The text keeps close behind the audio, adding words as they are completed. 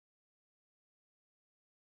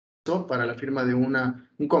para la firma de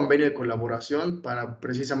un convenio de colaboración para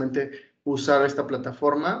precisamente usar esta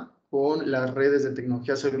plataforma con las redes de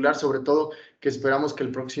tecnología celular, sobre todo que esperamos que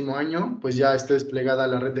el próximo año pues ya esté desplegada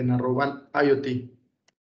la red de Narrowband IoT.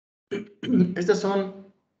 Estas son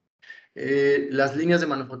las líneas de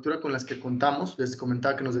manufactura con las que contamos. Les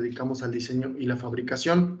comentaba que nos dedicamos al diseño y la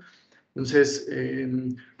fabricación. Entonces,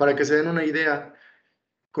 para que se den una idea,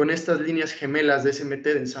 con estas líneas gemelas de SMT,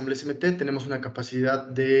 de ensamble SMT, tenemos una capacidad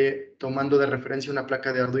de, tomando de referencia una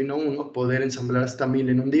placa de Arduino 1, poder ensamblar hasta 1000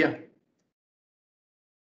 en un día.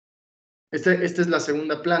 Esta es la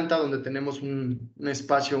segunda planta donde tenemos un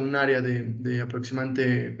espacio, un área de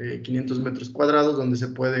aproximadamente 500 metros cuadrados, donde se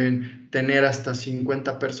pueden tener hasta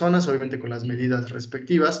 50 personas, obviamente con las medidas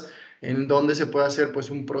respectivas, en donde se puede hacer pues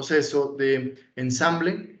un proceso de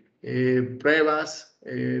ensamble, pruebas,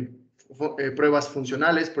 pruebas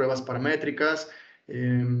funcionales, pruebas paramétricas,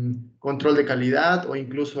 control de calidad o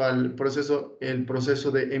incluso el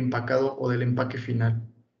proceso de empacado o del empaque final.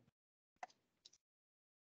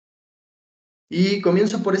 Y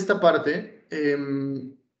comienzo por esta parte.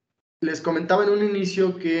 Les comentaba en un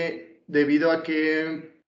inicio que debido a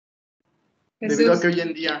que hoy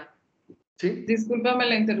en día... ¿Sí? Discúlpame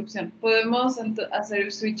la interrupción. ¿Podemos hacer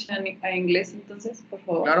el switch a inglés entonces, por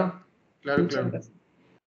favor? Claro, claro, Muchas claro. gracias.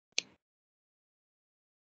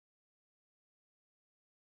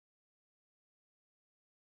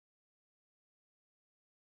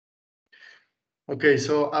 Okay,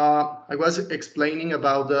 so I was explaining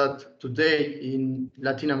about that today in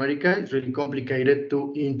Latin America. It's really complicated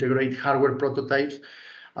to integrate hardware prototypes.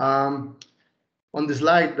 On the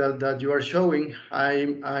slide that you are showing,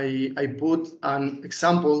 I put an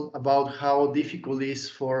example about how difficult it is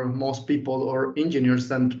for most people or engineers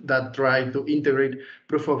that try to integrate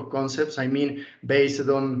proof of concepts. I mean, based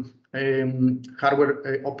on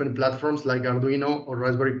hardware open platforms like Arduino or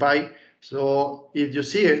Raspberry Pi. So if you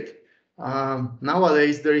see it,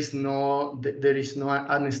 nowadays there is no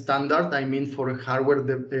an standard. I mean, for hardware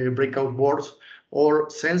breakout boards or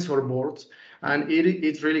sensor boards. And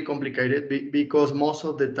it's really complicated because most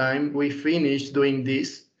of the time we finish doing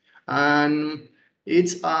this, and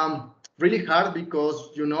it's really hard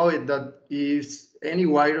because you know that if any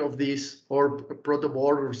wire of this or proto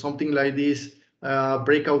board or something like this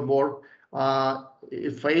breakout board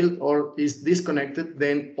it failed or is disconnected,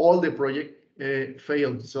 then all the project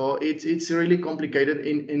failed. So it's really complicated.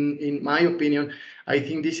 In my opinion, I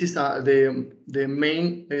think this is the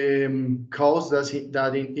main cause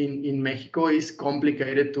that in Mexico is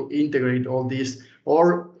complicated to integrate all this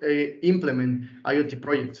or implement IoT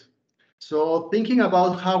projects. So thinking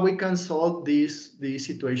about how we can solve this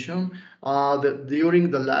situation,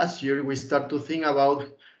 during the last year, we start to think about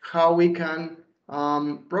how we can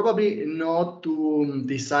probably not to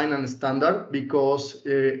design a standard because,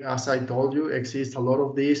 as I told you, exists a lot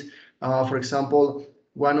of these. For example,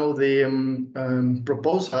 one of the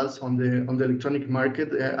proposals on the electronic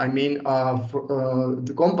market, I mean, for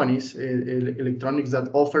the companies, electronics that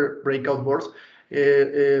offer breakout boards,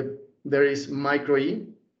 there is Micro-E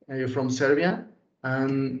from Serbia,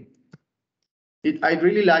 and I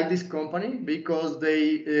really like this company because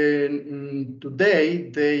they today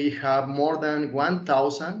they have more than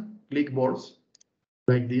 1,000 click boards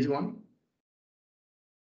like this one.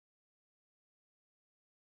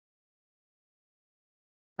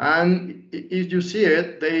 And if you see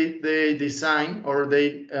it, they design or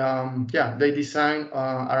they design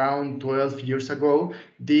around 12 years ago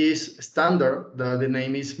this standard. The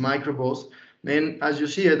name is MicroBus. And as you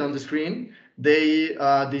see it on the screen, they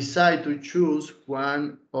decide to choose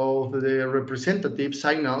one of the representative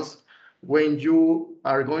signals when you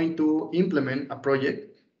are going to implement a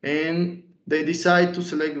project, and they decide to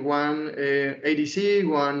select one ADC,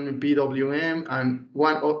 one PWM, and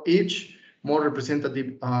one of each more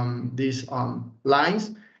representative these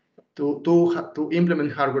lines to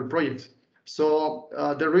implement hardware projects. So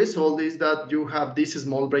the result is that you have these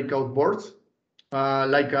small breakout boards,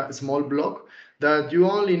 like a small block, that you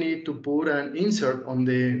only need to put an insert on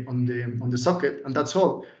the socket, and that's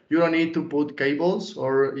all. You don't need to put cables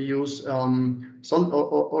or use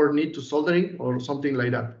or need to soldering or something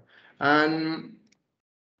like that. And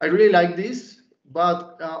I really like this,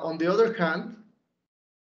 but on the other hand,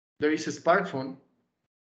 there is a smartphone,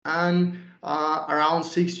 and around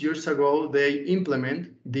 6 years ago they implement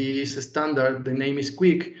this standard. The name is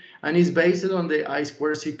Quick, and it's based on the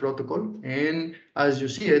I2C protocol. And as you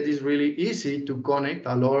see, it is really easy to connect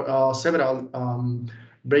several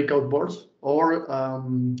breakout boards or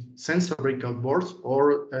sensor breakout boards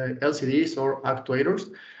or LCDs or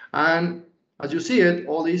actuators. And as you see it,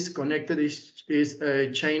 all is connected, is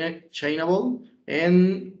chainable,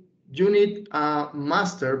 and you need a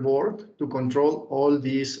master board to control all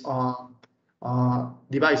these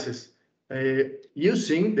devices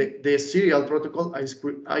using the serial protocol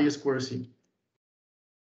I2C.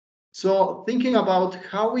 So thinking about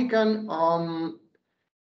how we can,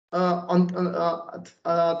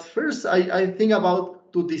 at first, I think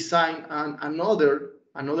about to design another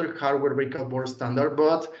hardware breakout board standard,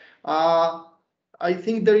 but I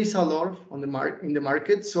think there is a lot on the in the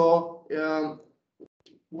market. So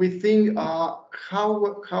we think how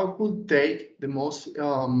could take the most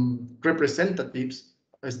representatives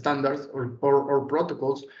standards or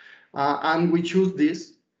protocols, and we choose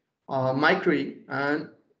this Micro-E and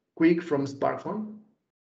Quick from SparkFun,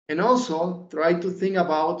 and also try to think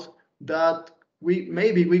about that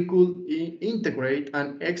maybe we could integrate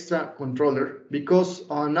an extra controller, because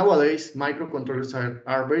nowadays microcontrollers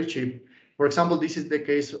are very cheap. For example, this is the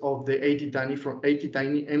case of the 80Tiny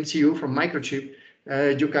MCU from Microchip.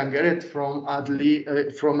 You can get it from at least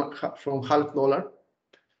from $50.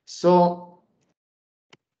 So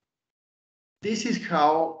this is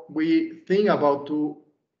how we think about to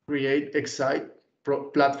create Excite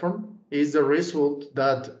platform. Is the result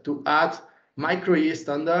that to add Micro-E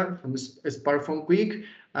standard from SparkFun Quick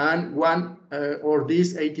and one or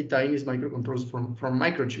these 80Tiny microcontrollers from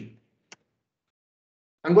Microchip.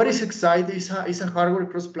 And what is Excite is a hardware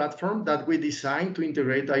cross-platform that we designed to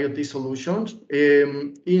integrate IoT solutions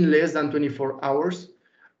in less than 24 hours.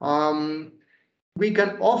 We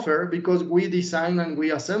can offer, because we design and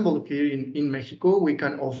we assemble here in Mexico, we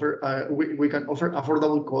can offer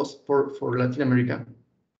affordable cost for Latin America.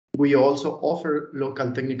 We also offer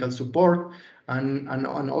local technical support and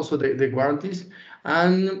also the guarantees.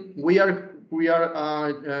 And we are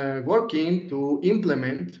working to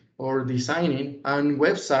implement or designing a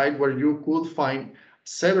website where you could find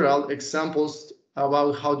several examples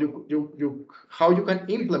about how you can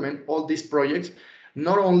implement all these projects.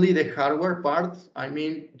 Not only the hardware part, I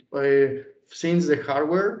mean, since the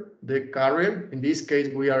hardware, the carrier, in this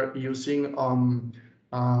case, we are using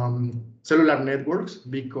cellular networks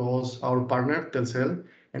because our partner Telcel,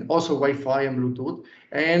 and also Wi-Fi and Bluetooth.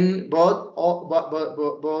 And but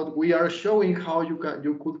we are showing how you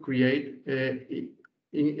could create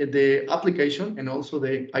the application and also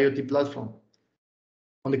the IoT platform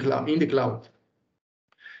on the cloud, in the cloud.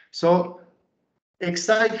 So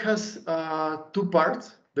Excite has two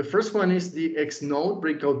parts. The first one is the X-Node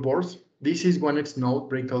breakout boards. This is one X-Node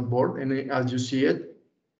breakout board, and as you see it,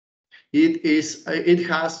 it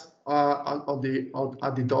has at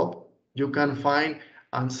the top you can find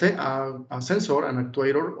a sensor, an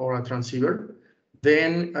actuator, or a transceiver.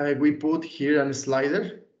 Then we put here a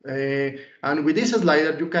slider, and with this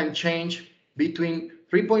slider you can change between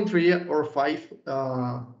 3.3 or 5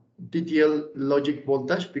 TTL logic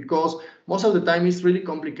voltage, because most of the time it's really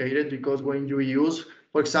complicated, because when you use,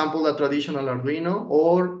 for example, a traditional Arduino,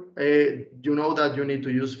 or you know that you need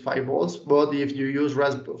to use 5 volts, but if you use,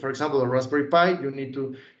 for example, a Raspberry Pi, you need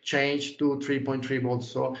to change to 3.3 volts.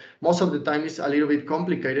 So most of the time it's a little bit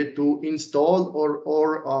complicated to install or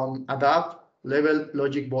adapt level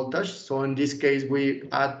logic voltage. So in this case, we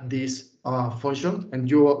add this function, and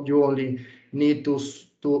you only need to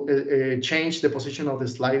change the position of the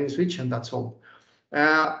sliding switch, and that's all.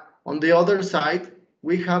 On the other side,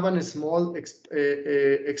 we have a small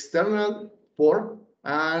external port,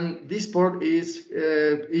 and this port is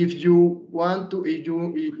if you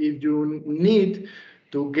need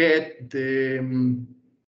to get the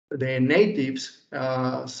natives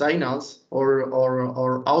signals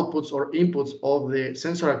or outputs or inputs of the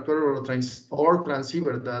sensor actuator or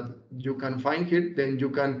transceiver that you can find here, then you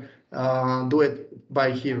can do it by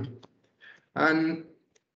here. And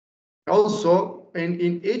also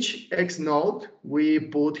in each X node, we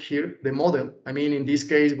put here the model. I mean, in this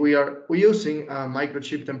case, we're using a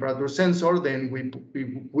microchip temperature sensor. Then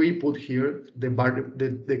we put here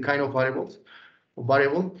the kind of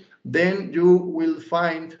variable. Then you will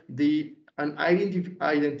find an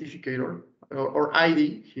identifier or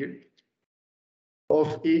ID here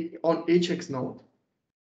on each X node.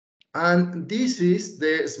 And this is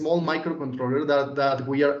the small microcontroller that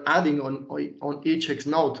we are adding on each X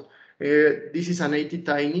node. This is an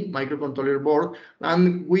 80Tiny microcontroller board,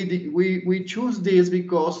 and we choose this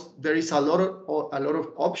because there is a lot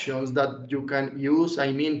of options that you can use.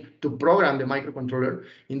 I mean, to program the microcontroller.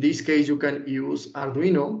 In this case, you can use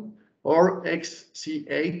Arduino or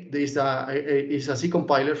XC8. This is a C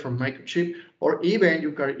compiler from Microchip, or even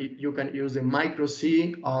you can use the Micro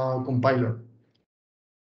C compiler.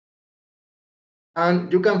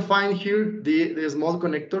 And you can find here the small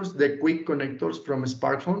connectors, the quick connectors from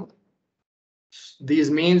SparkFun. This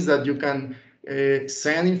means that you can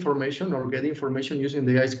send information or get information using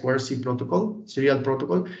the I2C protocol, serial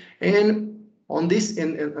protocol. And on this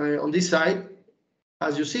on this side,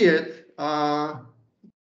 as you see it, on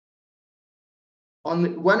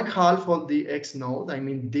one half of the X node, I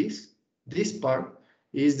mean this part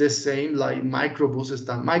is the same like microbus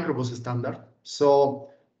standard. So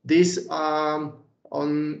this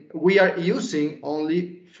we are using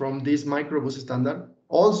only from this microbus standard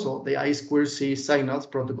also the I2C signals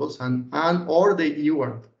protocols and or the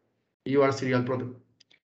UART serial protocol.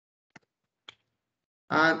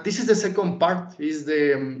 This is the second part, is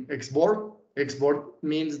the XBoard. XBoard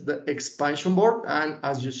means the expansion board, and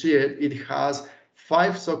as you see it, it has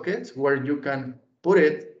 5 sockets where you can put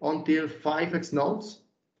it until 5 X nodes.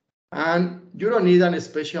 And you don't need any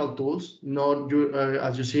special tools.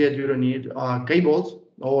 As you see it, you don't need cables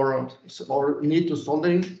or need to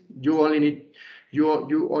soldering. You only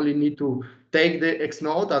need to take the X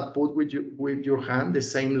node and put with your hand, the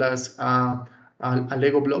same as a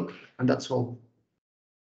Lego block, and that's all.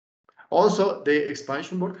 Also, the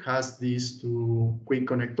expansion board has these 2 quick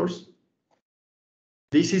connectors.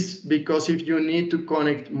 This is because if you need to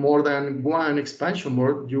connect more than one expansion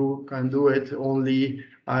board, you can do it only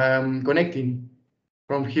connecting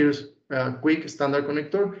from here's quick standard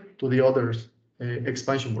connector to the others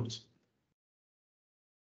expansion boards.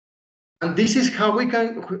 And this is how we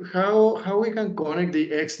can connect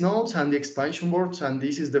the X nodes and the expansion boards. And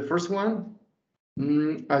this is the first one.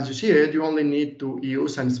 As you see it, you only need to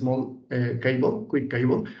use a small quick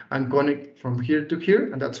cable, and connect from here to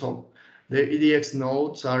here, and that's all. The EDX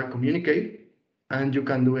nodes are communicate, and you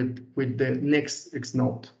can do it with the next X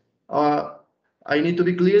node. I need to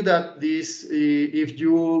be clear that this, if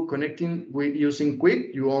you connecting with using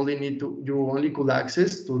quick, you only could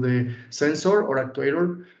access to the sensor or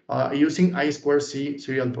actuator using I2C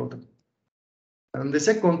serial protocol. And the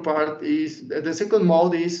second part is, the second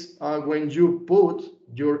mode is when you put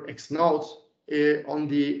your X nodes on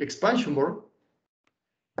the expansion board,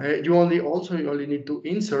 you only need to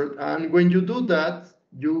insert. And when you do that,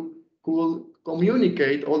 you could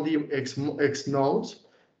communicate all the X nodes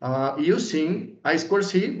using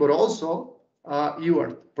I2C, but also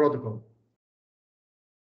UART protocol.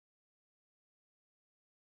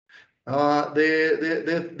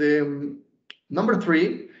 Number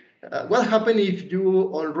 3. What happens if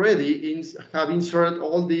you already have inserted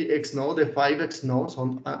all the X nodes, the 5 X nodes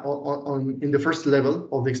in the first level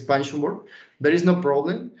of the expansion board? There is no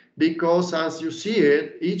problem, because as you see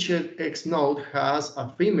it, each X node has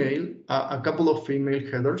a couple of female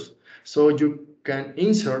headers, so you can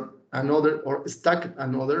insert another or stack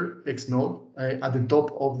another X node at the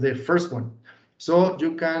top of the first one. So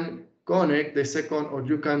you can connect the second, or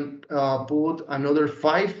you can put another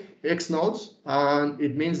 5 X nodes, and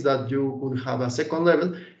it means that you could have a second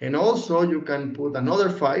level, and also you can put another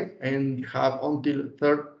 5 and have until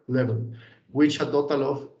third level, which a total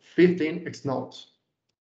of 15 X nodes.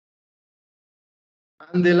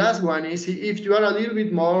 And the last one is, if you are a little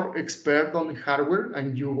bit more expert on hardware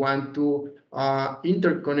and you want to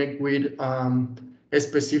interconnect with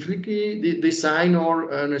specifically the design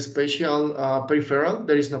or a special peripheral,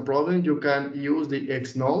 there is no problem. You can use the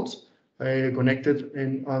X nodes connected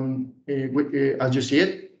as you see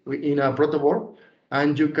it in a protoboard,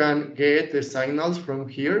 and you can get the signals from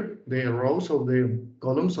here, the rows of the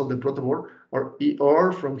columns of the protoboard,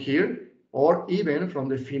 or from here, or even from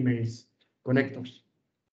the females connectors.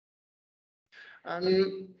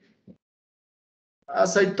 And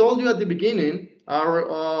as I told you at the beginning,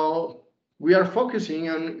 we are focusing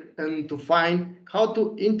on to find how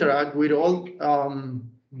to interact with all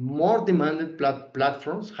more demanded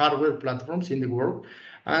platforms, hardware platforms in the world.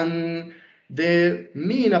 And the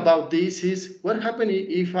mean about this is, what happens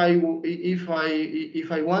if I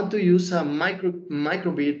want to use a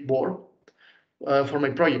microbit board for my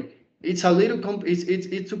project? It's a little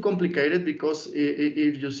it's too complicated, because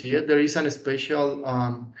if you see it, there is a special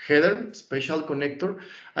header, special connector,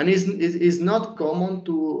 and it's not common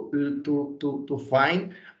to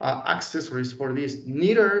find accessories for this.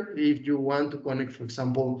 Neither if you want to connect, for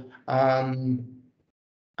example, a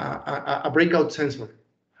breakout sensor.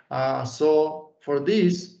 So for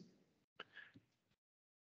this,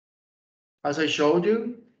 as I showed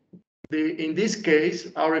you, in this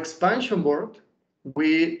case, our expansion board,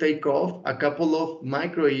 we take off a couple of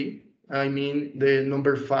micro E, I mean the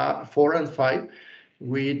number 4 and 5,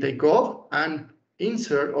 we take off and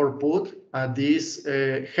insert or put this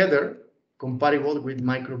header compatible with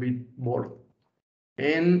microbit board.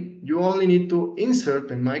 And you only need to insert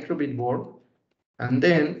the microbit board, and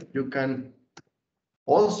then you can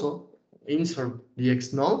also insert the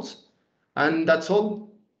X nodes, and that's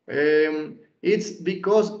all. It's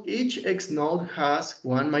because each X node has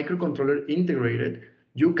one microcontroller integrated.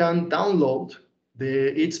 You can download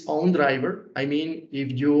its own driver. I mean,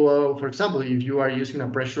 if you, for example, if you are using a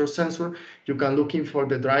pressure sensor, you can looking for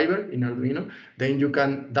the driver in Arduino. Then you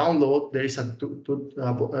can download. There is a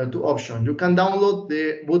two option. You can download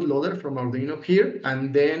the bootloader from Arduino here,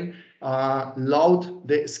 and then load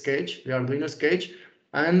the sketch, the Arduino sketch,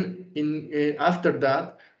 and after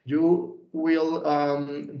that you will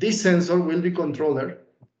this sensor will be controller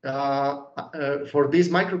for this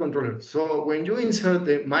microcontroller. So when you insert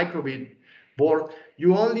the microbit board,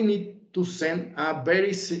 you only need to send a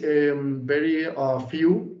very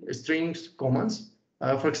few strings commands.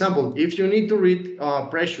 For example, if you need to read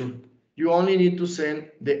pressure, you only need to send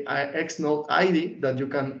the X node ID that you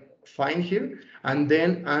can find here, and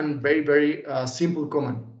then a very simple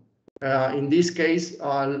command. In this case,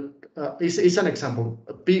 it's an example,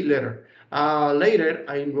 a P letter. Later,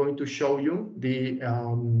 I'm going to show you the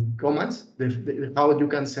commands, how you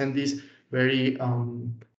can send this very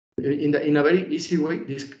in a very easy way.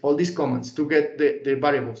 All these commands to get the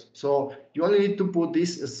variables. So you only need to put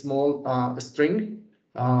this small string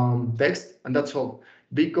text, and that's all.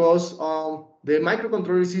 Because the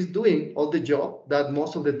microcontroller is doing all the job that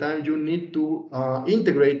most of the time you need to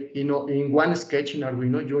integrate, in one sketch in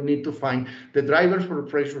Arduino. You need to find the driver for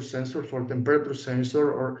pressure sensor, for temperature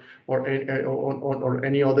sensor, or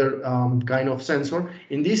any other kind of sensor.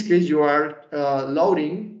 In this case, you are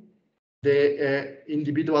loading the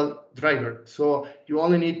individual driver. So you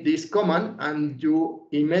only need this command, and you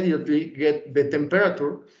immediately get the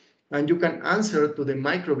temperature, and you can answer to the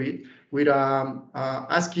microbit with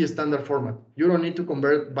ASCII standard format. You don't need to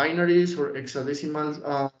convert binaries or hexadecimal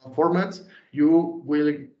formats. You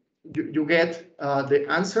get the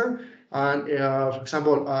answer, and for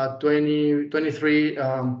example, 23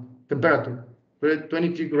 temperature,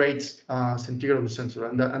 23 grades centigrade sensor,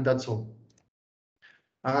 and that's all.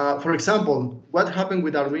 For example, what happened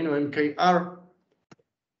with Arduino MKR?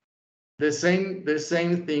 The same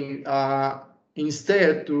thing.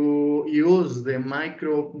 Instead to use the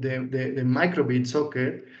microbit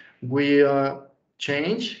socket, we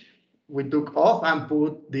took off and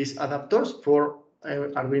put these adapters for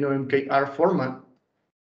Arduino MKR format.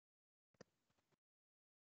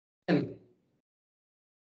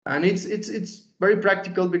 And it's very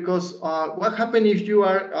practical, because what happens if you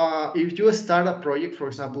start a project, for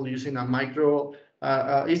example, using a micro.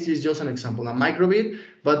 This is just an example, a microbit,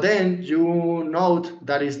 but then you note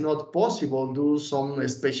that it's not possible to do some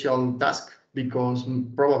special task because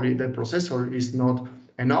probably the processor is not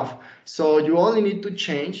enough. So you only need to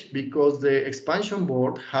change, because the expansion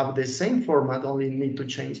board have the same format, only need to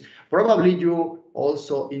change. Probably you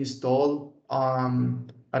also install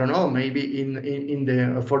I don't know, maybe in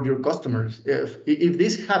the for your customers. If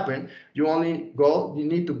this happen, you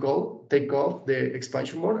need to go take off the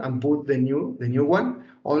expansion board and put the new one.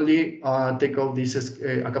 Only take off this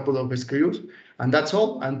a couple of screws, and that's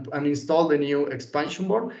all, and install the new expansion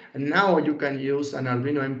board. And now you can use an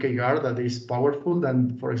Arduino MKR that is powerful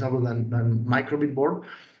than, for example, than microbit board.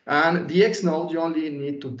 And the X node you only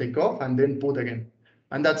need to take off and then put again.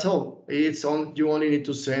 And that's all. You only need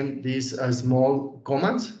to send these small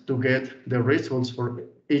commands to get the results for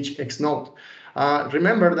each X node.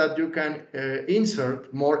 Remember that you can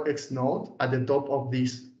insert more X node at the top of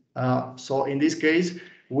this. So in this case,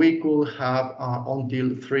 we could have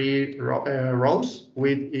until 3 rows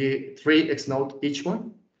with 3 X node each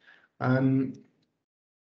one. And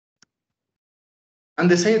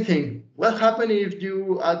the same thing, what happens if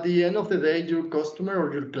you, at the end of the day, your customer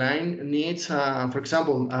or your client needs, for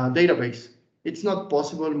example, a database? It's not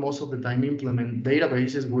possible most of the time implement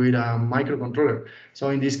databases with a microcontroller. So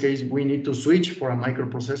in this case, we need to switch for a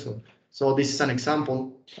microprocessor. So this is an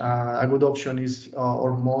example. A good option is,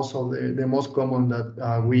 or most of the most common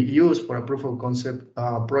that we use for a proof of concept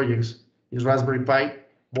projects is Raspberry Pi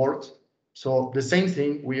boards. So the same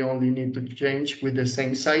thing, we only need to change with the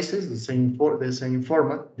same sizes, the same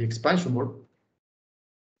format, the expansion board,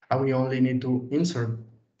 and we only need to insert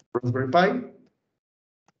Raspberry Pi.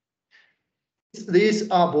 These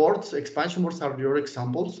boards, expansion boards, are your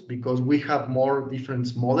examples, because we have more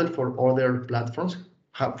different models for other platforms,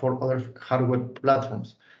 for other hardware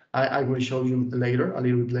platforms. I will show you later, a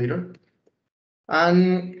little bit later.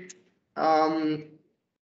 And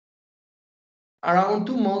around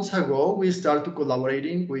 2 months ago, we started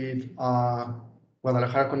collaborating with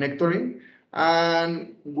Guadalajara Connectoring,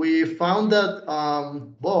 and we found that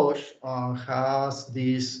Bosch has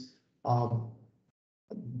this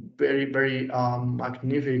very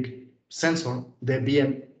magnificent sensor, the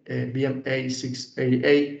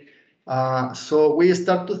BME688. So we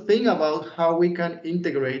start to think about how we can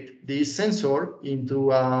integrate this sensor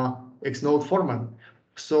into Xnode format.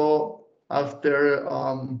 So after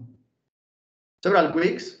several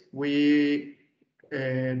weeks, we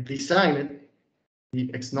designed the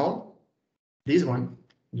Xnode, this one.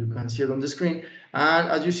 You can see it on the screen. And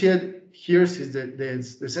as you see it, here is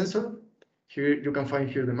the sensor. Here you can find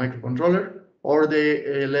here the microcontroller or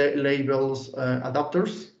the labels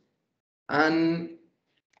adapters. And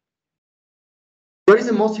what is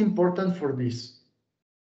the most important for this?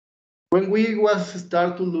 When we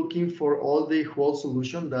start to looking for all the whole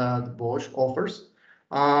solution that Bosch offers,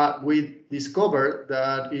 we discovered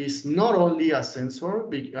that it's not only a sensor.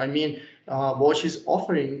 I mean, Bosch is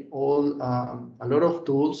offering a lot of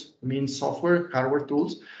tools, software, hardware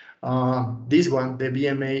tools. This one, the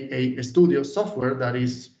BME Studio software, that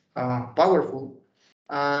is powerful.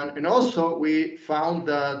 And also we found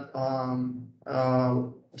that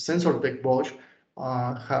Sensor Tech Bosch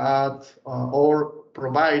had or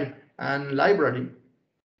provide and library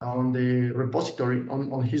on the repository,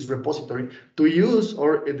 on his repository, to use,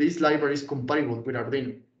 or this library is compatible with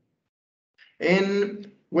Arduino.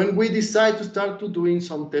 And when we decide to start to doing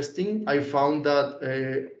some testing, I found that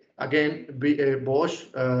again, Bosch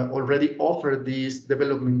already offered this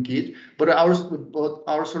development kit, but our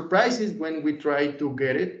surprise is when we try to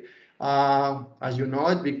get it. As you know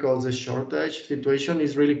it, because the shortage situation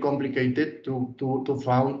is really complicated to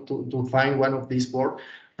find one of these boards.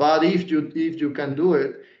 But if you can do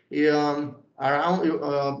it, it's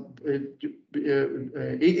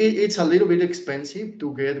a little bit expensive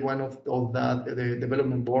to get one of that the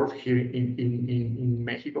development board here in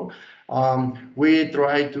Mexico. We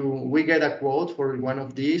get a quote for one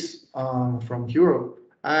of these from Europe,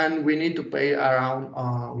 and we need to pay around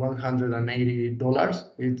 $180.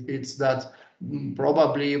 It's that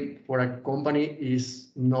probably for a company is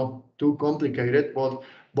not too complicated,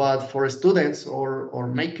 but for students or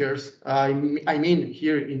makers, I mean,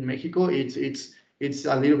 here in Mexico, it's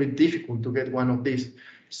a little bit difficult to get one of these.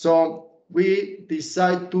 So we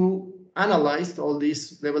decide to analyze all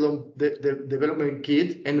this development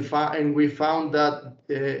kit, and we found that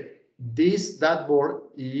that board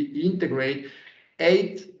integrate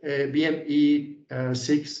 8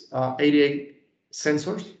 BME688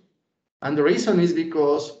 sensors. And the reason is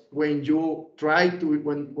because when you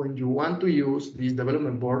want to use this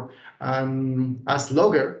development board as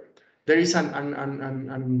logger, there is a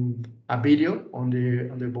video on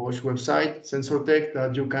the Bosch website, Sensor Tech,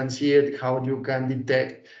 that you can see it, how you can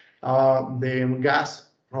detect the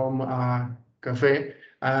gas from cafe,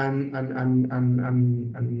 and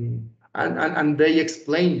they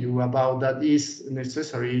explain you about that is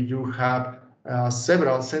necessary. You have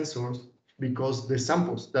several sensors because the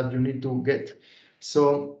samples that you need to get.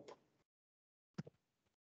 So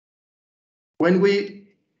when we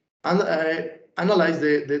analyze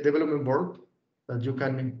the development board that you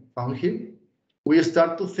can find here, we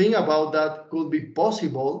start to think about that could be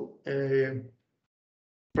possible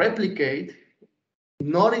replicate,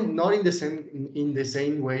 not in the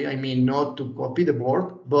same way. I mean, not to copy the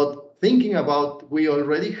board, but thinking about we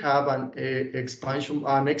already have an expansion,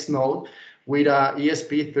 an Xnode with a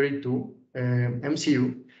ESP32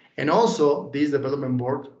 MCU, and also this development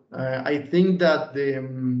board. I think that the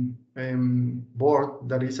board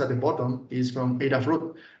that is at the bottom is from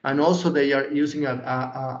Adafruit, and also they are using a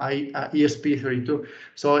ESP32.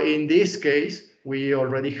 So in this case, we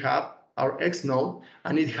already have our Xnode,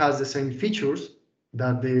 and it has the same features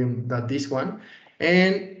that this one,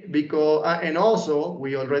 and also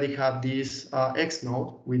we already have this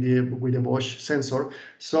Xnode with the Bosch sensor.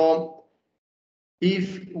 So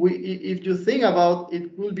if you think about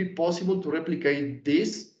it, will be possible to replicate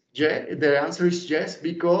this? Yeah, the answer is yes,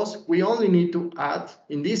 because we only need to add,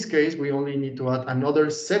 in this case, we only need to add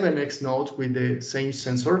another 7 Xnodes with the same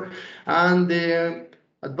sensor. And the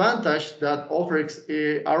advantage that offers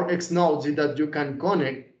our Xnodes is that you can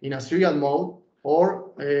connect in a serial mode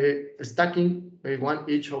or stacking one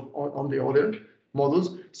each on the other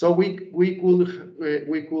modules. So we could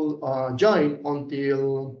join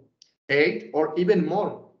until 8 or even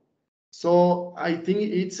more. So I think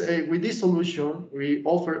it's with this solution we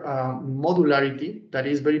offer modularity that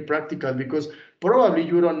is very practical, because probably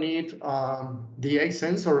you don't need the 8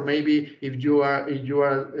 sensor. Maybe if you're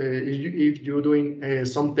doing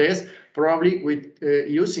some tests, probably with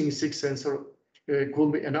using 6 sensor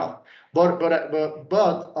could be enough. But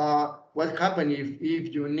what happens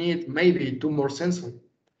if you need maybe 2 more sensors?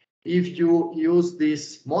 If you use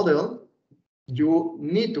this model, you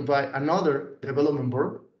need to buy another development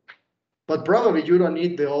board But probably you don't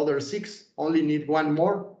need the other 6, only need one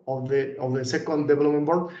more of the second development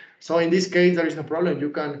board. So in this case, there is no problem. You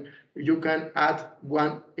can add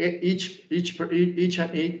one each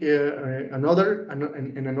and another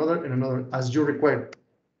and another as you require.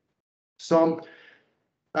 So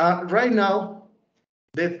right now,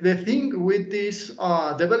 the thing with this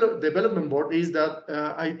development board is that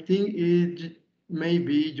I think it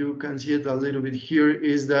maybe you can see it a little bit here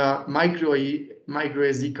is the micro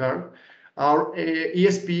SD card. Our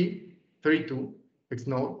ESP32 X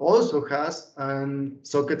node also has a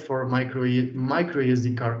socket for micro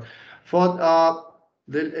SD card. But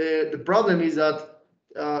the problem is that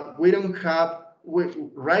we don't have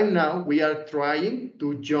right now. We are trying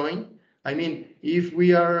to join. I mean, if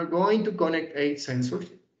we are going to connect 8 sensors,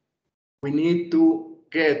 we need to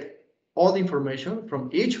get all the information from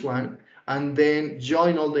each one and then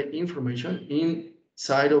join all the information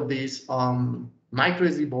inside of this micro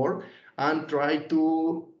SD board and try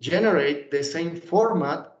to generate the same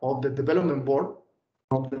format of the development board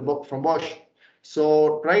from Bosch.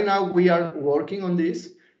 So right now we are working on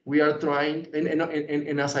this. We are trying,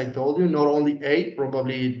 and as I told you, not only 8,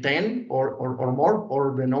 probably 10 or more,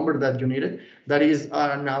 or the number that you needed. That is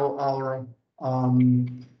now our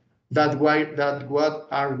what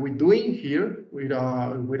are we doing here with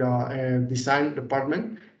a design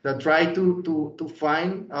department that try to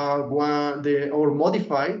find or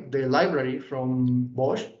modify the library from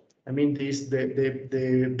Bosch. I mean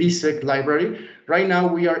the BSEC library. Right now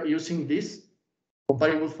we are using this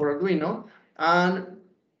compatible for Arduino, and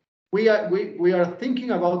we are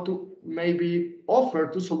thinking about to maybe offer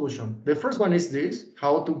 2 solutions. The first one is this: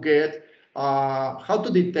 how to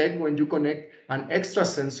detect when you connect an extra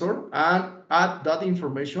sensor and add that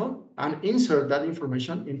information and insert that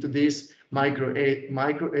information into this micro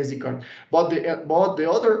SD card. But the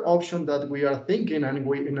other option that we are thinking and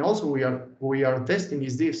also we are testing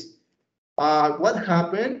is this: what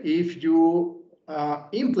happens if you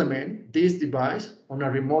implement this device on a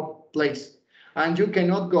remote place and you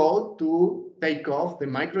cannot go to take off the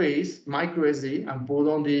micro SD and put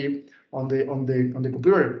on the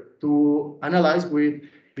computer to analyze with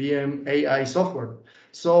BMAI software.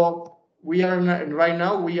 So we are right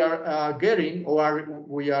now getting, or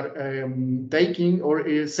we are taking or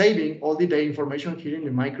saving all the data information here in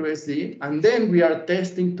the micro SD, and then we are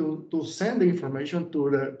testing to send the information to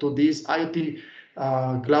this IoT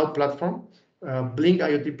cloud platform, Blink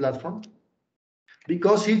IoT platform,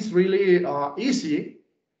 because it's really easy.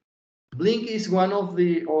 Blink is one of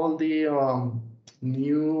all the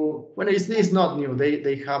new. Well, it's not new.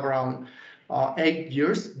 They have around 8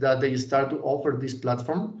 years that they start to offer this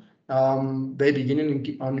platform. They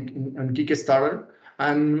begin on Kickstarter,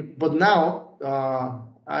 but now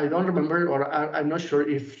I don't remember, or I'm not sure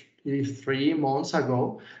if 3 months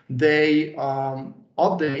ago they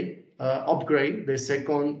upgrade the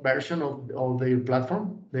second version of the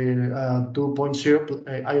platform, the 2.0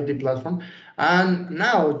 IoT platform, and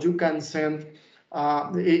now you can send.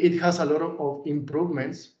 It has a lot of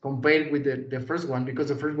improvements compared with the first one, because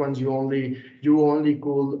the first one you only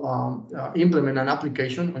could implement an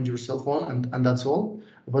application on your cell phone and that's all.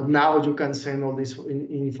 But now you can send all this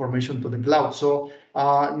information to the cloud. So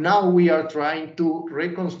now we are trying to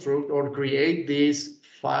reconstruct or create this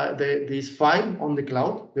file on the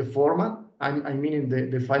cloud, the format. I mean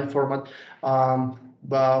the file format.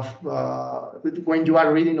 But when you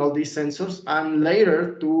are reading all these sensors, and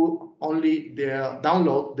later to only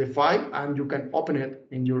download the file, and you can open it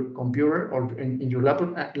in your computer or in your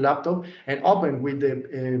laptop and open with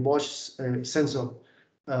the Bosch sensor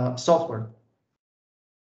software.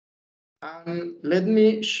 And let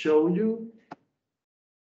me show you.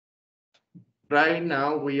 Right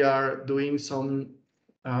now we are doing some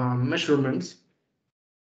measurements.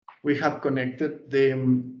 We have connected the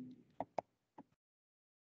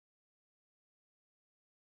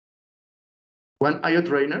one IoT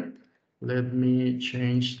trainer. Let me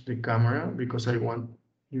change the camera because I want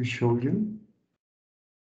to show you.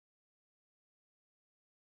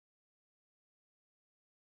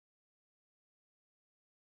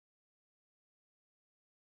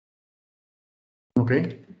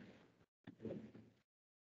 Okay.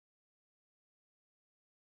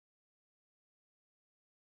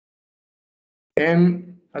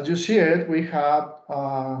 And as you see it, we have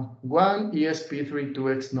one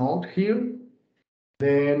ESP32X node here,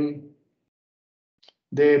 then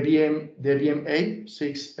the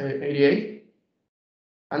BME688,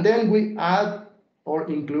 and then we add or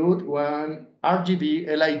include one RGB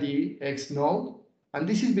LID X node, and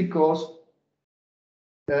this is because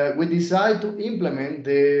we decide to implement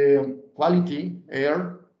the quality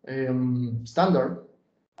air standard,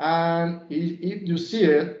 And if you see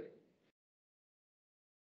it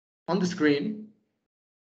on the screen,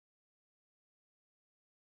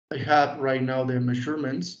 I have right now the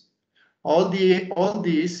measurements. All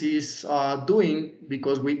this is doing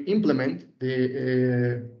because we implement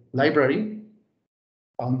the library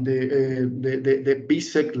on the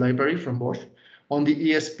BSEC library from Bosch on the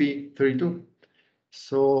ESP32.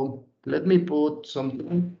 So let me put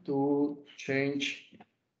something to change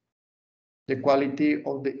the quality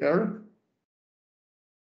of the air.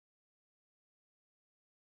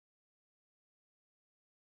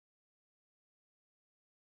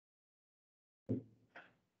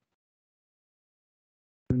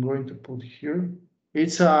 I'm going to put here.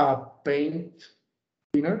 It's a paint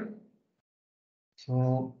thinner.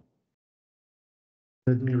 So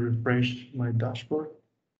let me refresh my dashboard.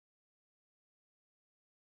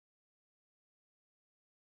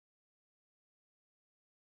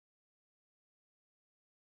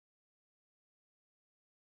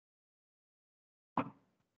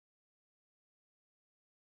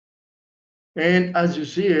 And as you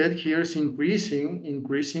see it, here's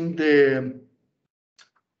increasing the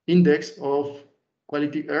index of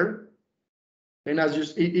quality air. And as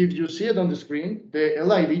if you see it on the screen, the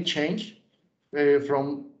LID change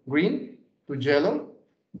from green to yellow.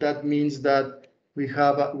 That means that we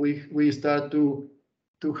start to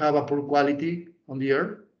have a poor quality on the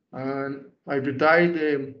air. And I retired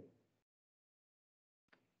the.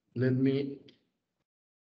 Let me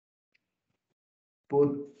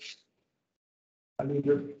put a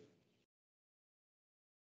little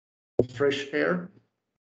of fresh air.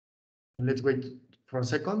 Let's wait for a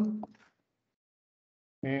second.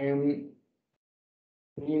 And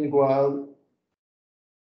meanwhile,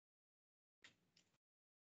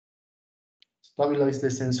 stabilize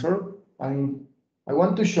the sensor. And I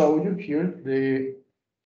want to show you here the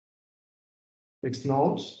X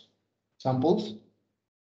nodes samples.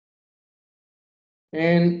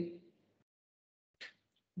 And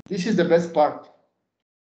this is the best part.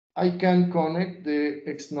 I can connect the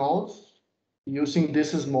X nodes using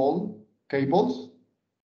these small cables.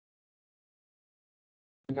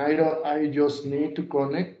 And I just need to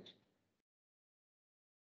connect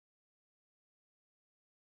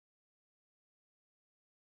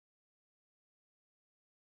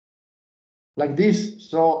like this.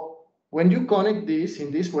 So when you connect this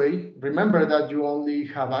in this way, remember that you only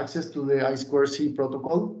have access to the I2C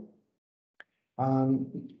protocol.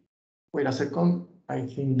 Wait a second. I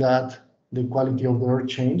think that the quality of the air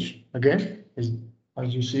change again is,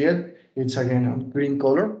 as you see it, it's again a green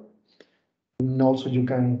color. And also you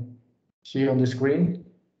can see on the screen.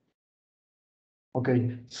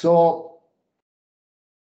 Okay, so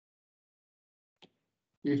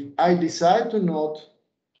if I decide to not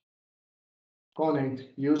connect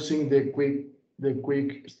using the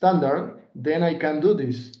quick standard, then I can do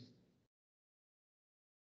this.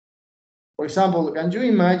 For example, can you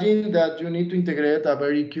imagine that you need to integrate a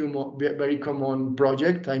very common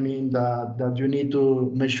project? I mean that you need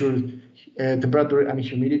to measure temperature and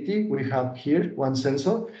humidity. We have here one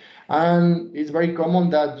sensor, and it's very common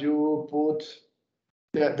that you put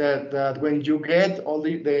that when you get all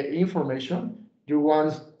the information, you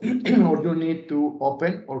want or you need to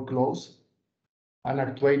open or close an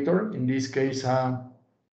actuator. In this case,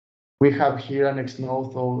 we have here an X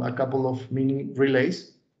node or a couple of mini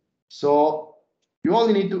relays. So you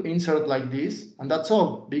only need to insert like this, and that's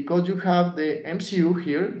all, because you have the MCU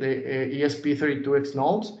here, the ESP32X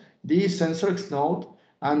nodes, the sensor X node,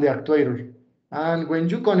 and the actuator. And when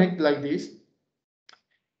you connect like this,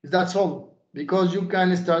 that's all, because you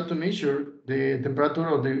can start to measure the temperature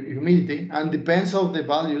or the humidity, and depends on the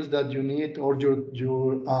values that you need or your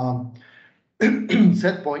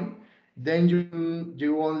set point, then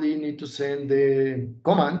you only need to send the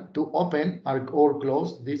command to open or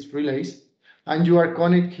close these relays, and you are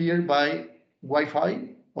connected here by Wi-Fi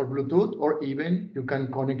or Bluetooth, or even you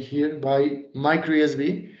can connect here by micro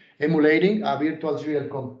USB, emulating a virtual serial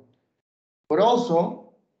com. But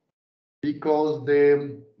also, because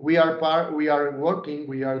we are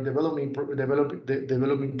developing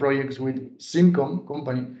projects with Simcom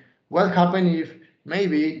company. What happens if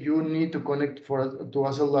maybe you need to connect to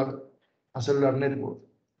a cellular network?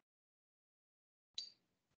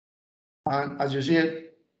 And as you see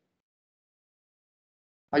it,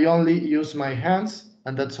 I only use my hands,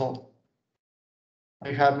 and that's all.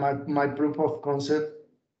 I have my proof of concept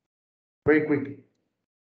very quickly.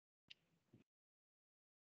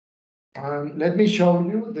 And let me show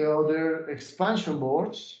you the other expansion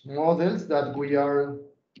boards models that we are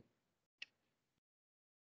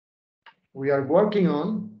working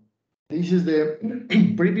on. This is the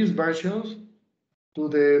previous versions to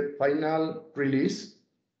the final release,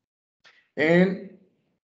 and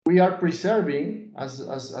we are preserving, as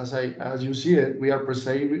you see it, we are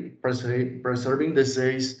preserving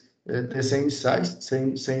the same size,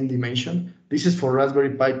 same dimension. This is for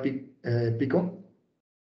Raspberry Pi Pico.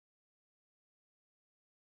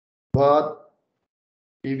 But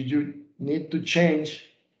if you need to change,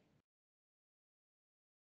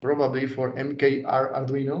 probably for MKR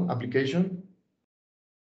Arduino application,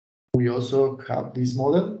 we also have this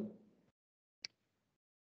model.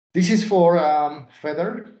 This is for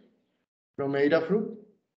Feather from Adafruit.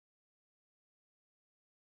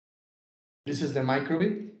 This is the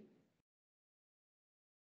microbit.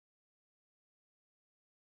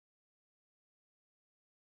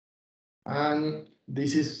 And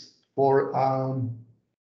this is for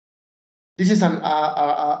this is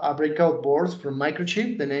a breakout board from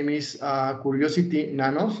Microchip. The name is Curiosity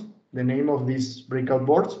Nanos, the name of this breakout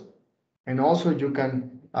board. And also you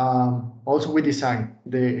can, also we design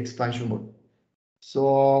the expansion board.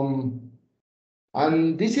 So,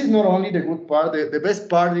 and this is not only the good part, the best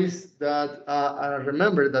part is that I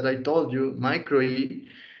remember that I told you MicroE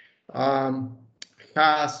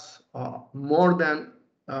has more than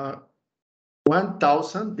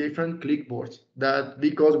 1,000 different clipboards that,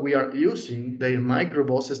 because we are using the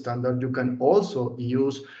microBus standard, you can also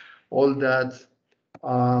use all that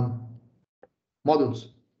modules.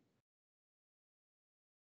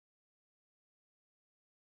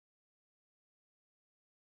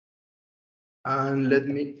 And let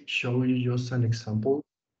me show you just an example.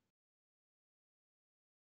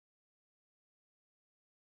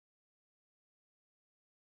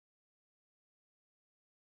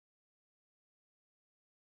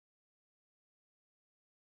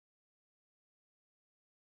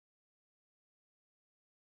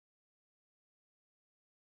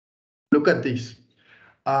 Look at this.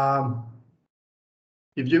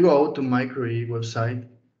 If you go to MicroE website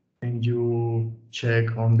and you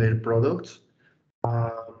check on their products,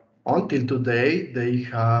 until today, they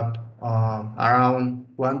have around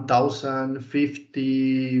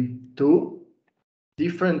 1,052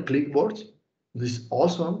 different clipboards. This is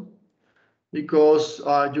awesome because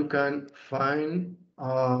you can find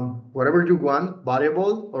whatever you want,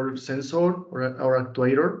 variable or sensor or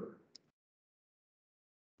actuator,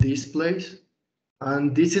 displays.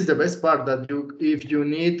 And this is the best part, that if you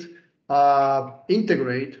need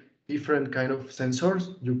integrate different kind of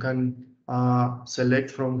sensors, you can select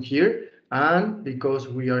from here. And because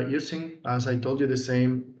we are using, as I told you, the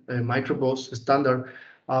same microBus standard,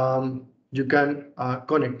 you can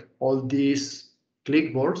connect all these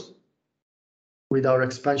clipboards with our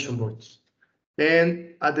expansion boards.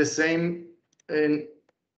 And at the same, it's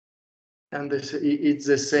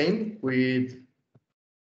the same with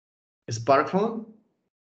SparkFun,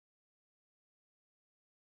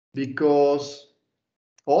 because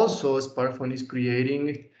also SparkFun is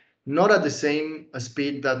creating not at the same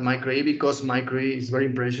speed that MicroE, because MicroE is very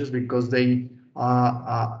precious because they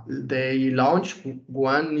launch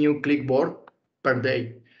one new clipboard per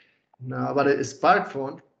day. But at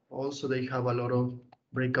SparkFun also they have a lot of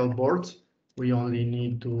breakout boards. We only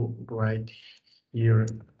need to write here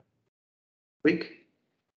quick.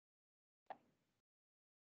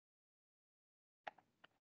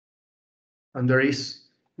 And there is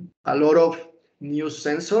a lot of new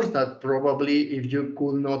sensors that probably, if you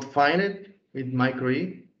could not find it with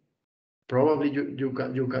MicroE, probably you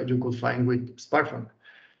could find with SparkFun.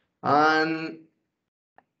 And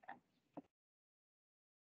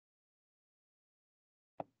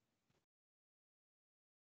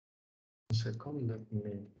a second, let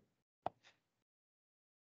me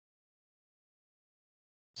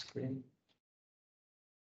screen.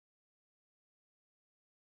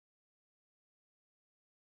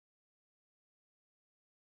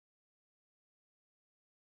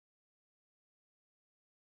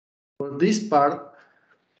 For this part,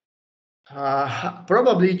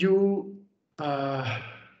 probably you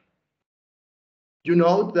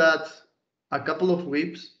know that a couple of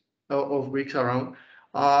weeks around,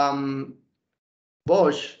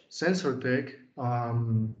 Bosch SensorTech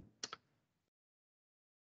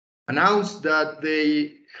announced that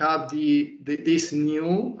they have this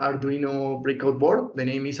new Arduino breakout board. The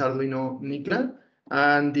name is Arduino Nicla,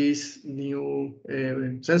 and this new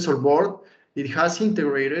sensor board, it has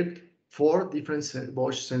integrated 4 different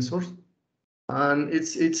Bosch sensors, and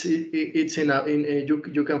it's in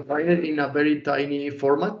you can find it in a very tiny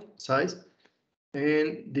format size,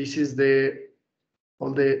 and this is the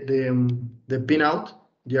pinout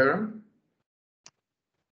diagram.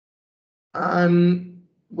 And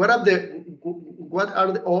what are the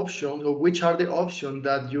options, or which are the options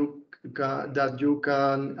that you that you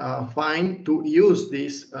can find to use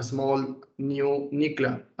this small new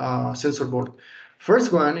NICLA sensor board.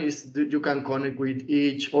 First one is that you can connect with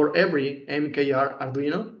each or every MKR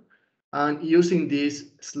Arduino, and using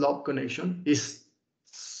this slot connection is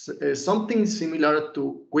something similar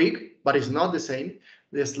to Quick, but it's not the same.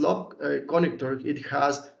 The slot connector, it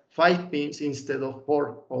has 5 pins instead of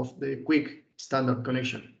 4 of the Quick standard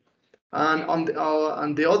connection. And on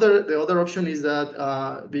the other option is that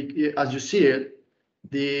as you see it,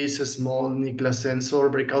 this small NICLA sensor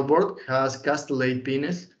breakout board has castellate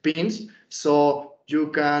pins, so you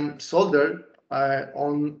can solder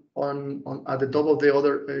on at the top of the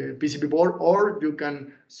other PCB board, or you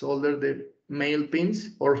can solder the male pins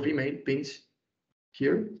or female pins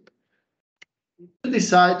here. If you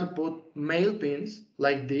decide to put male pins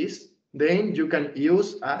like this, then you can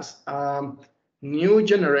use as new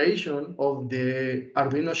generation of the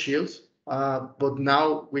Arduino shields, but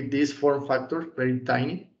now with this form factor, very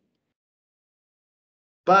tiny.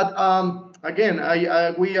 But again,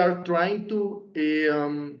 we are trying to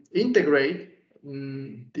integrate.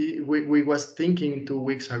 We was thinking 2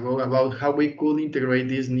 weeks ago about how we could integrate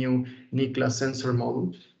this new NICLA sensor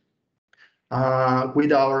module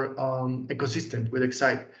with our ecosystem, with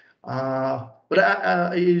Excite.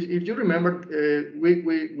 But if you remember,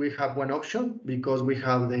 we have one option because we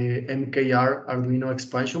have the MKR Arduino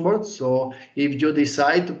expansion board. So if you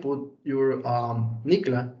decide to put your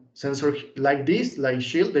NICLA sensor like this, like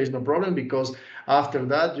shield, there is no problem, because after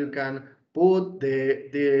that you can put the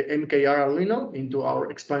MKR Arduino into our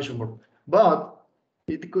expansion board. But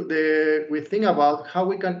we think about how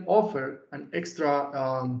we can offer an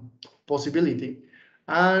extra possibility,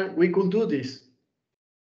 and we could do this.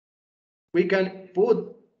 We can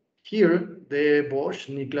put here the Bosch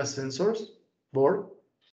NICLA sensors board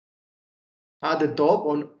at the top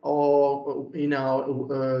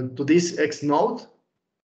to this X node,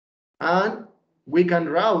 and we can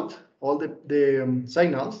route all the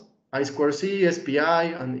signals, I2C,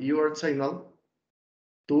 SPI, and UART signal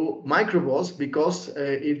to microbus, because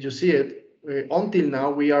if you see it, until now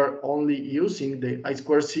we are only using the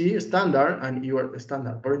I2C standard and UART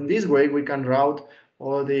standard. But in this way, we can route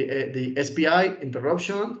all the SPI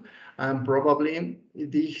interruption, and probably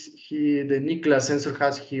the NICLA sensor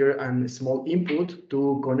has here a small input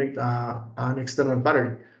to connect an external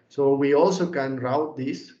battery. So we also can route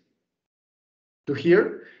this to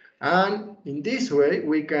here, and in this way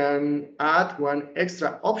we can add one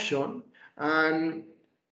extra option. And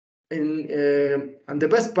the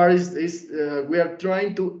best part is we are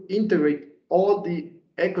trying to integrate all the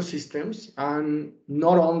ecosystems, and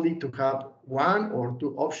not only to have 1 or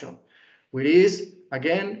 2 options. Which is,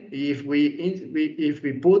 again, if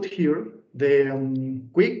we put here the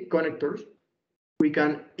quick connectors, we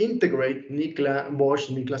can integrate Bosch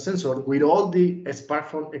NICLA sensor with all the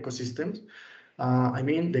smartphone ecosystems. I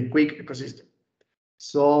mean the quick ecosystem.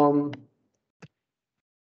 So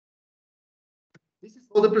this is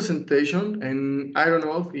all the presentation, and I don't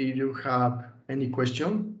know if you have any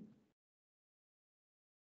question.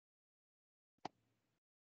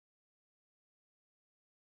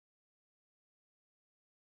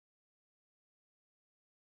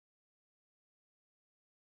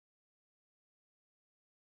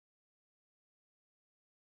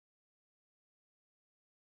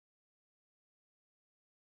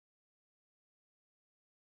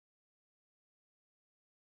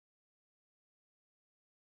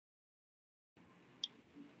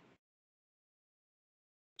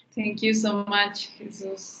 Thank you so much,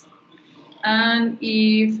 Jesus. And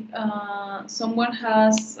if someone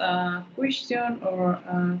has a question or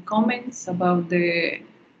comments about the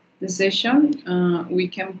session, we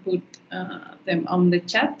can put them on the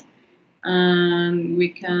chat, and we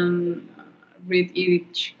can read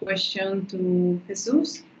each question to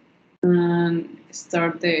Jesus and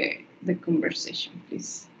start the conversation,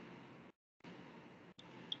 please.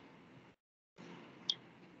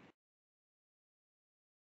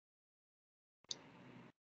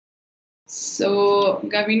 So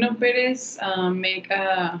Gabino Perez make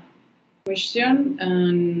a question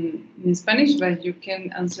in Spanish, but you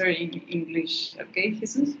can answer in English. Okay,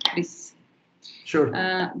 Jesus, please. Sure.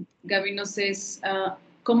 Gabino says,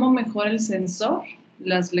 ¿cómo mejora el sensor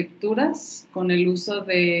las lecturas con el uso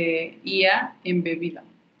de IA embebida?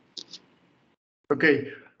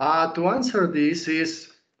 Okay, to answer this is,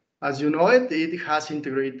 as you know it has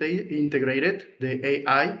integrated the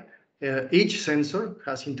AI. Each sensor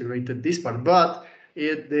has integrated this part, but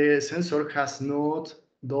the sensor has not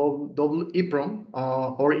double EEPROM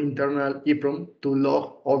or internal EEPROM to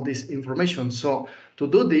log all this information. So to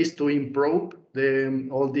do this, to improve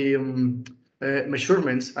all the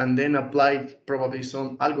measurements and then applied probably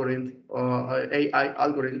some algorithm, AI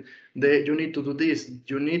algorithm, you need to do this.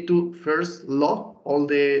 You need to first log all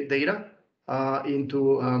the data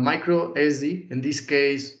into micro SD. In this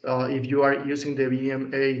case, if you are using the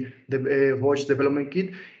BMA, the Bosch development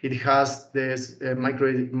kit, it has this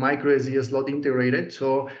micro SD slot integrated.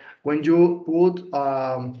 So when you put,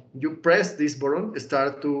 you press this button,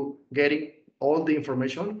 start to getting all the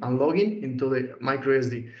information and login into the micro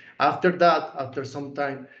SD. After that, after some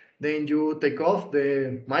time, then you take off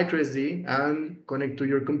the micro SD and connect to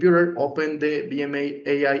your computer, open the BMA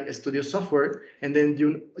AI Studio software, and then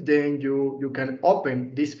you can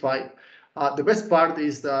open this file. The best part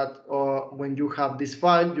is that when you have this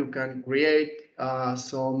file, you can create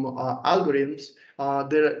some algorithms.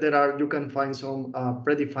 You can find some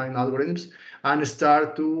predefined algorithms and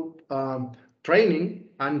start to training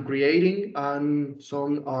and creating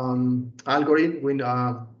some algorithm with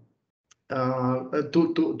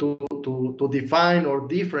to define or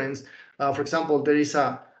difference. For example, there is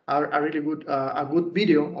a really good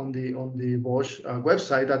video on the Bosch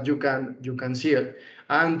website that you can see it,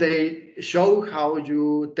 and they show how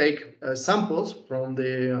you take samples from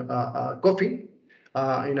the coffee.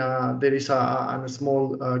 There is a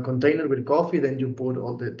small container with coffee. Then you put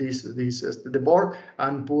all the board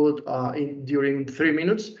and put in during 3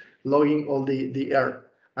 minutes, logging all the air,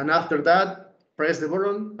 and after that, press the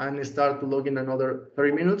button and start to log in another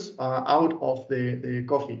 30 minutes out of the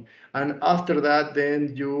coffee. And after that,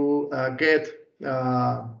 then you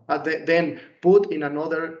then put in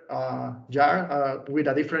another jar with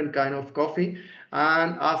a different kind of coffee,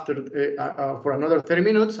 and after for another 30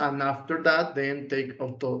 minutes, and after that, then take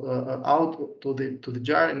out to the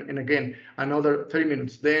jar, and again another 30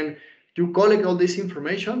 minutes. Then you collect all this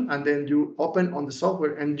information, and then you open on the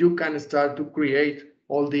software, and you can start to create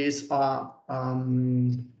all these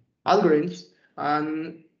algorithms,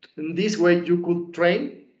 and in this way you could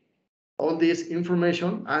train all this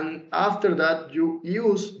information, and after that you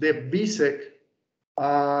use the BSEC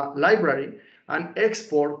library and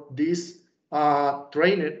export this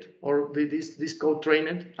trained or this code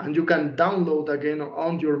trained, and you can download again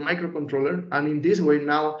on your microcontroller, and in this way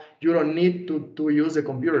now you don't need to use the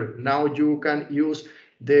computer. Now you can use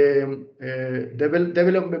the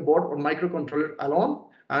development board or microcontroller alone,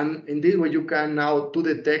 and in this way you can now to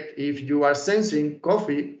detect if you are sensing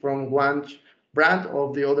coffee from one brand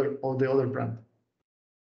or the other brand.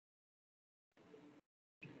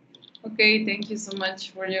 Okay, thank you so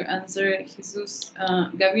much for your answer, Jesus.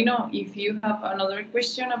 Gavino, if you have another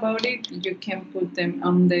question about it, you can put them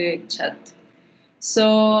on the chat.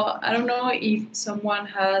 So I don't know if someone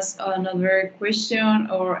has another question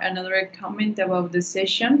or another comment about the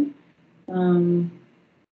session.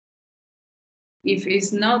 If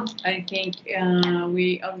it's not, I think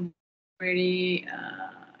we already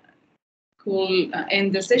could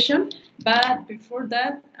end the session. But before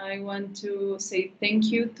that, I want to say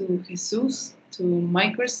thank you to Jesus, to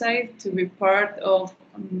Microside, to be part of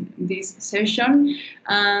this session.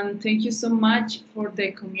 And thank you so much for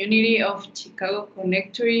the community of Chicago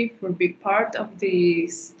Connectory for being part of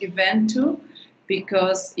this event too,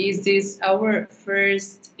 because is this our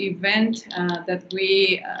first event that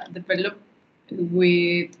we developed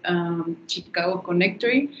with Chicago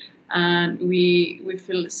Connectory, and we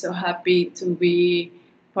feel so happy to be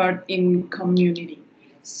part in community.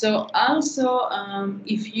 So also,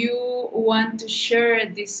 if you want to share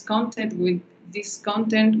this content with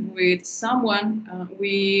someone,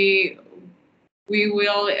 we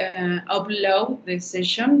will upload the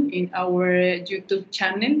session in our YouTube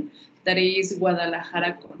channel, that is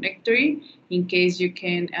Guadalajara Connectory, in case you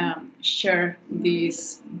can share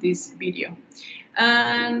this video.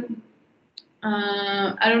 And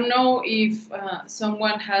I don't know if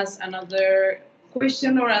someone has another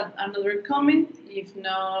question or another comment. If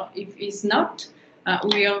it's not,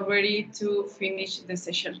 we are ready to finish the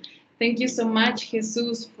session. Thank you so much,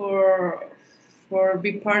 Jesus, for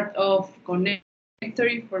being part of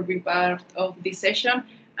Connectory, for being part of this session,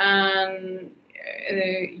 and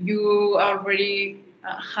you already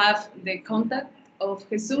have the contact of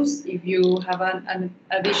Jesus if you have an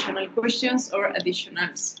additional questions or additional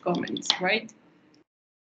comments, right?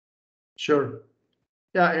 Sure.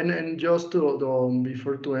 Yeah, and just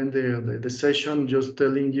before to end the session, just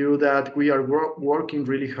telling you that we are working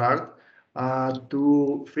really hard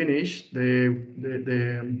to finish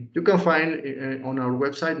you can find on our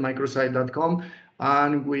website microside.com,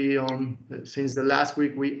 and we since the last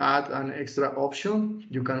week we add an extra option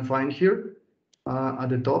you can find here at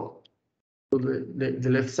the top to the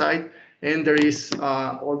left side, and there is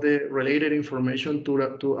all the related information to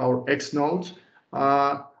our X nodes.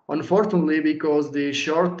 unfortunately, because the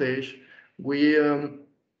shortage, we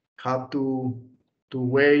have to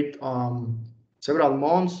wait several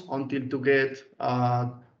months until to get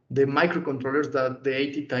the microcontrollers, that the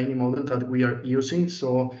 80 tiny model that we are using.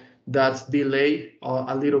 So that's delay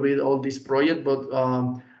a little bit all this project,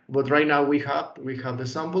 but right now we have the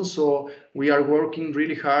samples. So we are working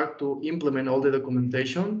really hard to implement all the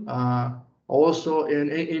documentation. Also, in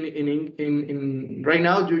right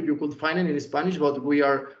now you could find it in Spanish, but we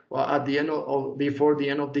are at the end of before the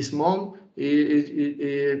end of this month.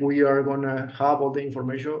 We are gonna have all the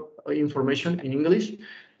information in English.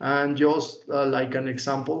 And just like an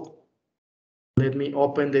example, let me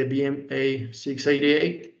open the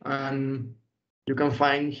BME688, and you can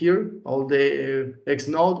find here all the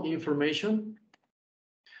X-node information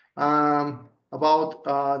about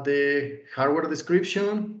the hardware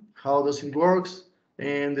description, how does it works,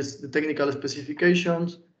 and the technical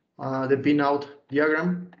specifications, the pinout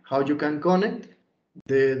diagram, how you can connect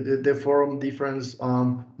the four different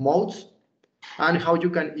modes, and how you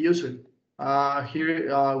can use it. Here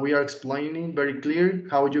we are explaining very clear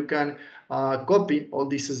how you can copy all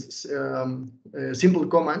these simple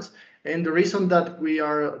commands. And the reason that we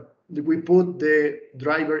put the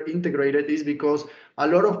driver integrated is because a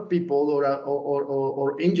lot of people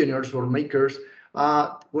or engineers or makers,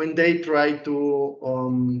 when they try to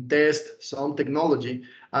test some technology,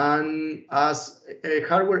 and as a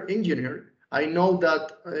hardware engineer, I know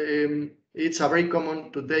that it's a very common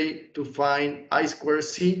today to find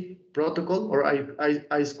I2C protocol or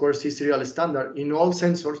I2C serial standard in all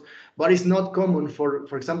sensors, but it's not common for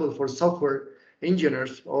example, for software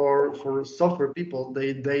engineers or for software people.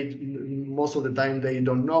 They most of the time they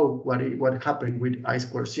don't know what happened with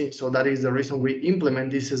I2C. So that is the reason we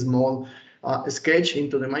implement this small sketch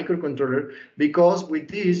into the microcontroller, because with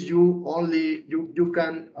this you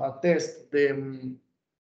can test the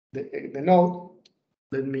node.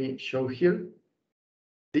 Let me show here.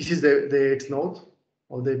 This is the X node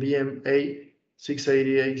of the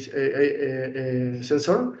BME688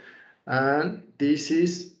 sensor, and this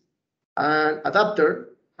is an adapter.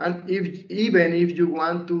 And even if you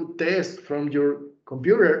want to test from your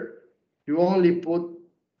computer, you only put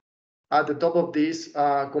at the top of this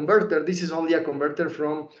converter. This is only a converter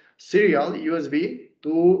from serial USB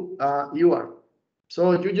to UART.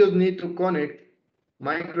 So you just need to connect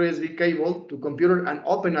micro SD cable to computer and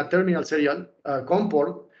open a terminal serial COM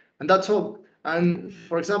port, and that's all. And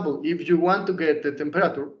for example, if you want to get the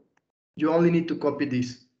temperature, you only need to copy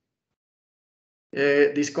this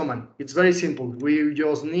command. It's very simple. We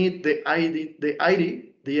just need the ID,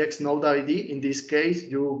 the X node ID. In this case,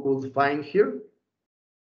 you could find here.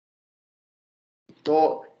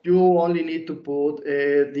 So you only need to put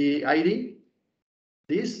the ID,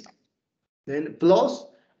 this, then plus,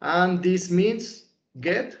 and this means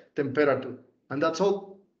get temperature, and that's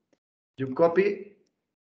all. You copy,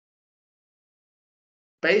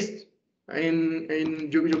 paste, and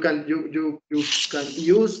you can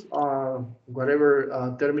use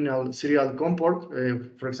whatever terminal serial COM port,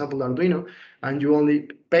 for example Arduino, and you only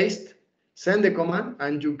paste, send the command,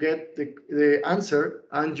 and you get the answer,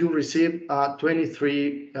 and you receive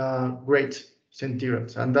 23 grades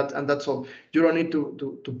centigrade, and that's all. You don't need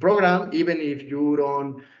to program, even if you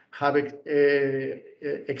don't have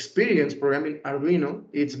experience programming Arduino.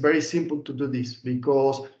 It's very simple to do this,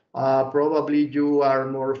 because probably you are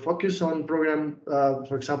more focused on program,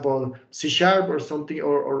 for example, C# or something,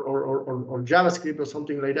 or JavaScript or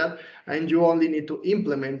something like that, and you only need to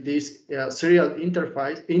implement this serial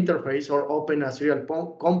interface or open a serial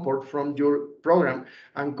COM port from your program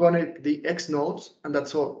and connect the X nodes, and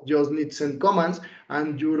that's all. You just need to send commands,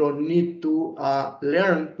 and you don't need to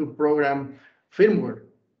learn to program firmware.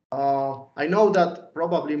 I know that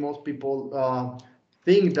probably most people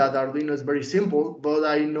think that Arduino is very simple, but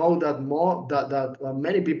I know that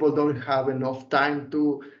many people don't have enough time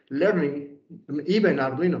to learning even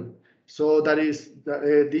Arduino. So this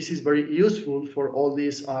is very useful for all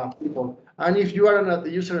these people. And if you are an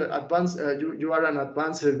user advanced, you are an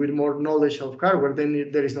advanced with more knowledge of hardware,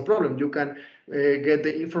 then there is no problem. You can get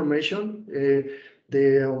the information in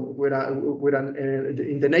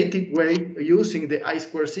the native way using the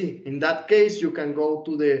I2C. In that case, you can go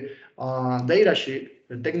to the data sheet,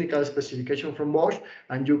 the technical specification from Bosch,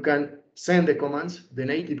 and you can send the commands, the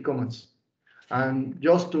native commands. And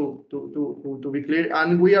just to be clear,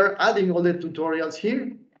 and we are adding all the tutorials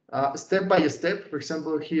here, step by step. For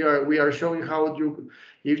example, here we are showing how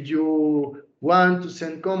if you want to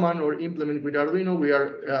send command or implement with Arduino, we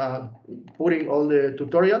are putting all the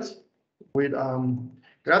tutorials with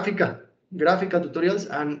graphical tutorials,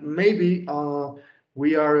 and maybe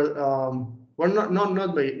we are well,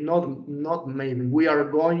 not maybe we are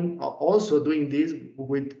going also doing this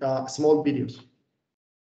with small videos.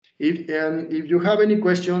 If you have any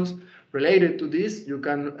questions related to this, you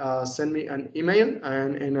can send me an email,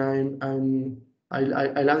 and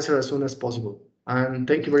I'll answer as soon as possible. And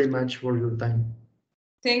thank you very much for your time.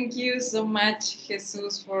 Thank you so much,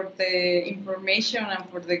 Jesus, for the information and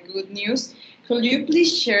for the good news. Could you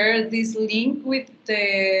please share this link with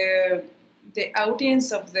the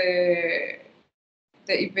audience of the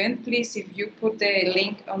event, please, if you put the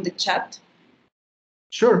link on the chat?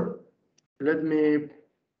 Sure. Let me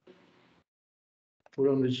put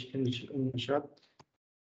on the chat.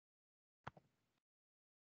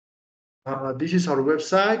 This is our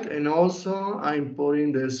website, and also I'm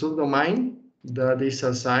putting the subdomain that is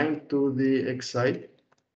assigned to the X site,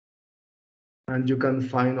 and you can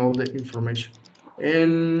find all the information.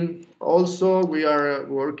 And also we are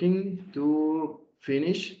working to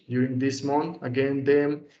finish during this month again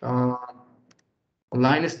the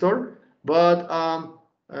online store, but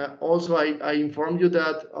also I inform you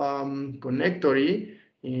that Connectory,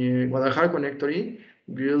 Guadalajara Connectory,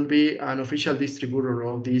 will be an official distributor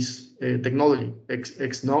of this technology,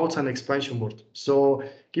 X nodes and expansion board. So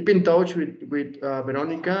keep in touch with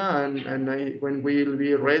Veronica, and when we'll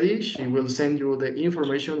be ready, she will send you the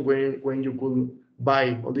information when you could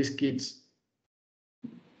buy all these kits.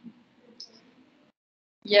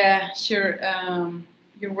 Yeah, sure.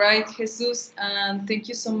 You're right, Jesus, and thank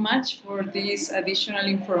you so much for this additional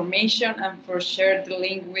information and for sharing the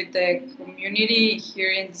link with the community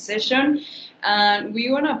here in the session. And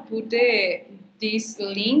we want to put this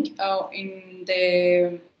link in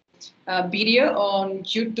the video on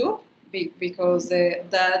YouTube, because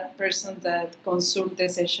that person that consult the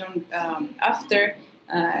session after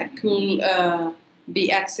could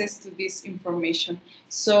be access to this information.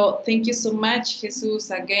 So thank you so much, Jesus,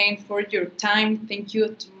 again for your time. Thank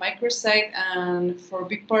you to Microside and for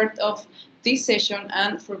being part of this session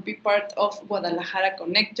and for being part of Guadalajara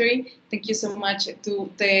Connectory. Thank you so much to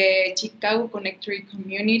the Chicago Connectory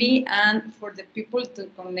community and for the people to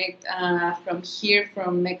connect from here,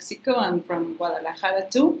 from Mexico and from Guadalajara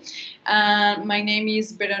too. My name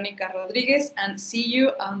is Veronica Rodriguez, and see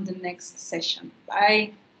you on the next session.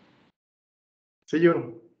 Bye. See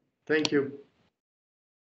you. Thank you.